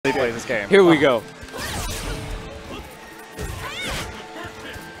really plays this game. Here we go.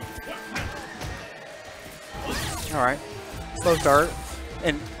 All right, slow start,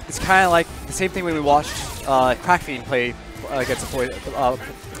 and it's kind of like the same thing when we watched Crackfiend play against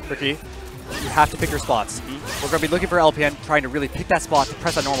Ricky. You have to pick your spots. We're going to be looking for LPN, trying to really pick that spot to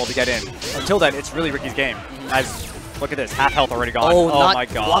press on normal to get in. Until then, it's really Ricky's game. As look at this, half health already gone. Oh my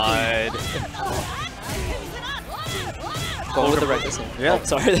god. Go with the Rekkas. Yeah. Oh,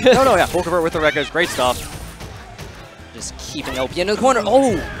 sorry. no, yeah. Full convert with the Rekkas, great stuff. Just keeping LPN in the corner.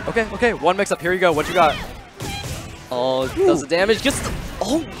 Oh! Okay. One mix up. Here you go. What you got? Oh, does the damage. Gets the,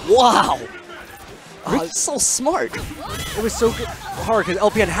 oh, wow. Ricky's so smart. It was so good, hard because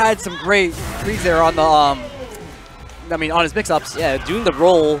LPN had some great reads there on the, on his mix-ups. Yeah, doing the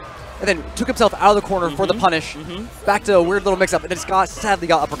roll. And then took himself out of the corner for the punish. Back to a weird little mix-up, and then sadly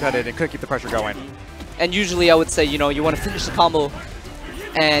got uppercutted and couldn't keep the pressure going. And usually I would say, you know, you want to finish the combo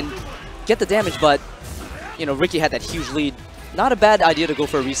and get the damage, but, you know, Ricky had that huge lead. Not a bad idea to go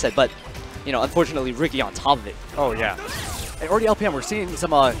for a reset, but, you know, unfortunately, Ricky on top of it. Oh, yeah. And already LPN, we're seeing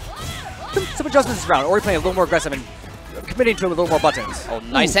some adjustments around. Already playing a little more aggressive and committing to a little more buttons. Oh,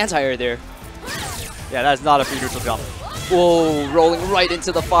 nice anti-air there. Yeah, that is not a free neutral jump. Whoa, rolling right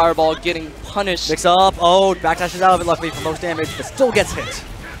into the fireball, getting punished. Mix up. Oh, backdashes out of it, luckily for most damage, but still gets hit.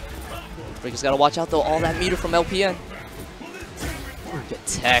 Ricky's got to watch out, though. All that meter from LPN. Get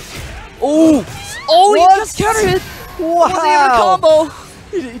tech. Oh! Oh, he just counter hit! Wow! Wasn't even a combo!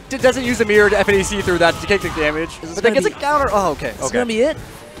 He doesn't use a mirror to FNEC through that to take the damage, but then gets a counter. Oh, okay. Is gonna be it?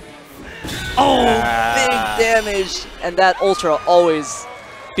 Oh, big damage! And that Ultra always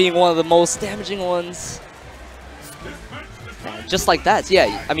being one of the most damaging ones. Just like that,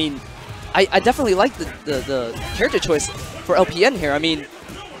 yeah. I mean, I definitely like the character choice for LPN here. I mean,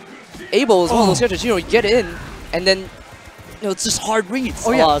 Abel is one of those characters, you know, you get in, and then, you know, it's just hard reads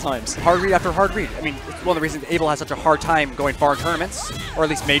a lot of times. Hard read after hard read. I mean, it's one of the reasons Abel has such a hard time going far in tournaments, or at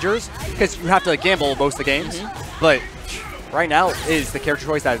least majors, because you have to gamble most of the games. But right now is the character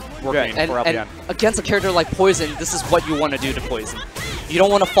choice that is working for LPN. And against a character like Poison, this is what you want to do to Poison. You don't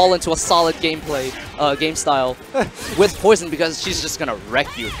want to fall into a solid gameplay, game style with Poison because she's just gonna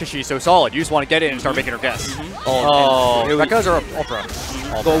wreck you. Because she's so solid. You just want to get in and start making her guess. Oh, Rekkas or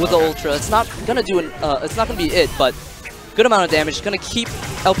Ultra? Go with the Ultra. It's not gonna do an. It's not gonna be it, but good amount of damage. It's gonna keep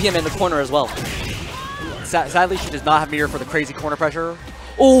LPN in the corner as well. Sadly, she does not have mirror for the crazy corner pressure.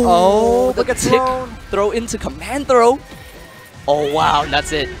 Oh, look at tick throw into command throw. Oh wow,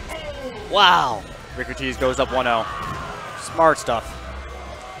 that's it. Wow. Ortiz goes up 1-0. Smart stuff.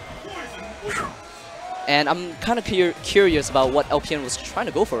 And I'm kind of curious about what LPN was trying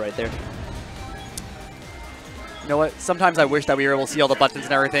to go for right there. You know what? Sometimes I wish that we were able to see all the buttons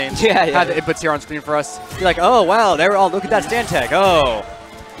and everything. Yeah. Have the inputs here on screen for us. Be like, oh wow, there. Oh, look at that stand tag. Oh,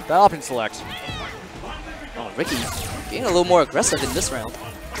 that option select. Oh, Ricky getting a little more aggressive in this round.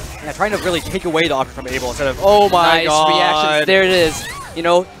 Yeah, trying to really take away the option from Abel instead of, oh my god. Nice reactions. There it is. You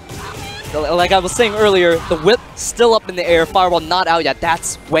know, like I was saying earlier, the whip still up in the air, fireball not out yet.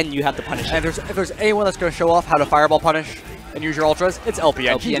 That's when you have to punish it. And if there's anyone that's going to show off how to fireball punish and use your ultras, it's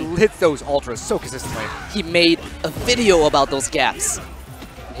LPN. He hits those ultras so consistently. He made a video about those gaps.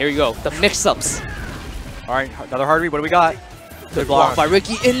 And here you go, the mix-ups. All right, another hard read. What do we got? Good block by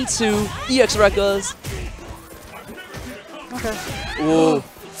Ricky into EX Rekkas. Okay. Ooh.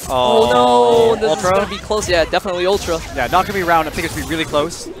 Oh no, this is going to be close. Yeah, definitely Ultra. Yeah, not going to be round. I think it's going to be really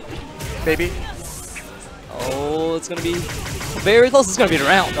close, baby. Oh, it's going to be very close. It's going to be the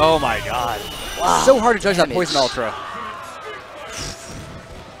round. Oh my god. Wow. So hard to judge that Poison Ultra.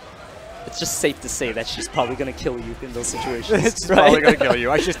 It's just safe to say that she's probably going to kill you in those situations. It's probably going to kill you.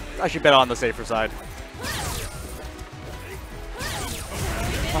 I should bet on the safer side.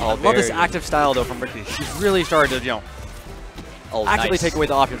 I love this active style though from Ricky. She's really started to, you know, actively take away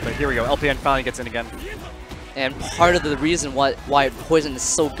the options, but here we go. LPN finally gets in again. And part of the reason why Poison is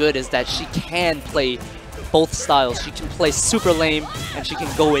so good is that she can play both styles. She can play super lame, and she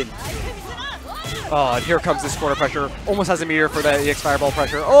can go in. Oh, and here comes this corner pressure. Almost has a meter for the EX Fireball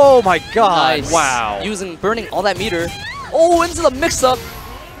pressure. Oh my god, nice. Wow. Burning all that meter. Oh, into the mix-up.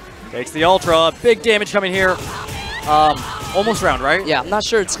 Takes the Ultra. Big damage coming here. Almost round, right? Yeah, I'm not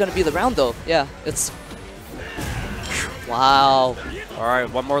sure it's going to be the round, though. Yeah, it's... Wow. All right,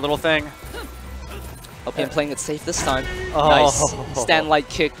 one more little thing. LPN playing it safe this time. Oh. Nice. Stand light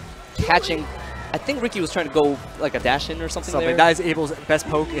kick. Catching. I think Ricky was trying to go like a dash in or something there. That is Abel's best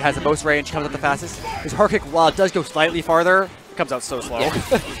poke. It has the most range, comes out the fastest. His hard kick, while it does go slightly farther, comes out so slow. Yeah.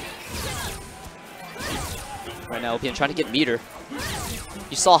 Right now, LPN trying to get meter.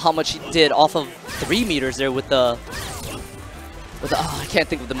 You saw how much he did off of 3 meters there with the with I can't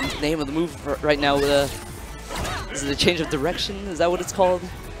think of the name of the move right now. Is it the change of direction? Is that what it's called?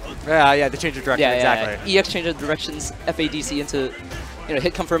 Yeah, the change of direction, exactly. Yeah. EX change of directions, FADC into,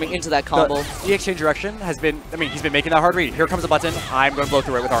 hit confirming into that combo. The EX change direction has been, he's been making that hard read. Here comes a button, I'm going to blow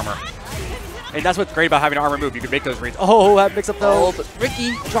through it with armor. And that's what's great about having an armor move. You can make those reads. Oh, that mix up though. Oh, but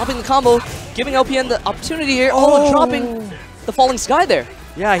Ricky dropping the combo, giving LPN the opportunity here. Oh, dropping the falling sky there.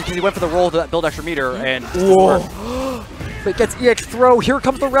 Yeah, because he went for the roll to build extra meter and... Whoa. But gets EX throw. Here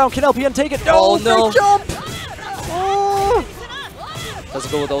comes the round. Can LPN take it? No, no. Jump. Oh. Doesn't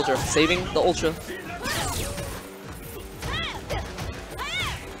go with Ultra. Saving the Ultra.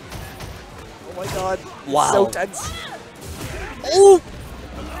 Oh my god. Wow. So tense. Oh.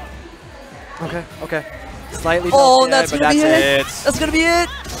 Okay. Slightly. Oh, that's gonna be it. That's gonna be it.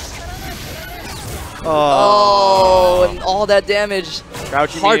 Oh, and all that damage.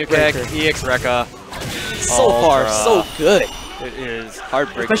 Crouching Heartbreaker. EX Rekka. So far, so good. It is.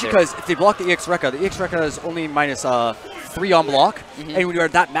 Heartbreaker. Especially because if they block the EX Rekka is only minus 3 on block. And when you're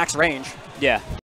at that max range,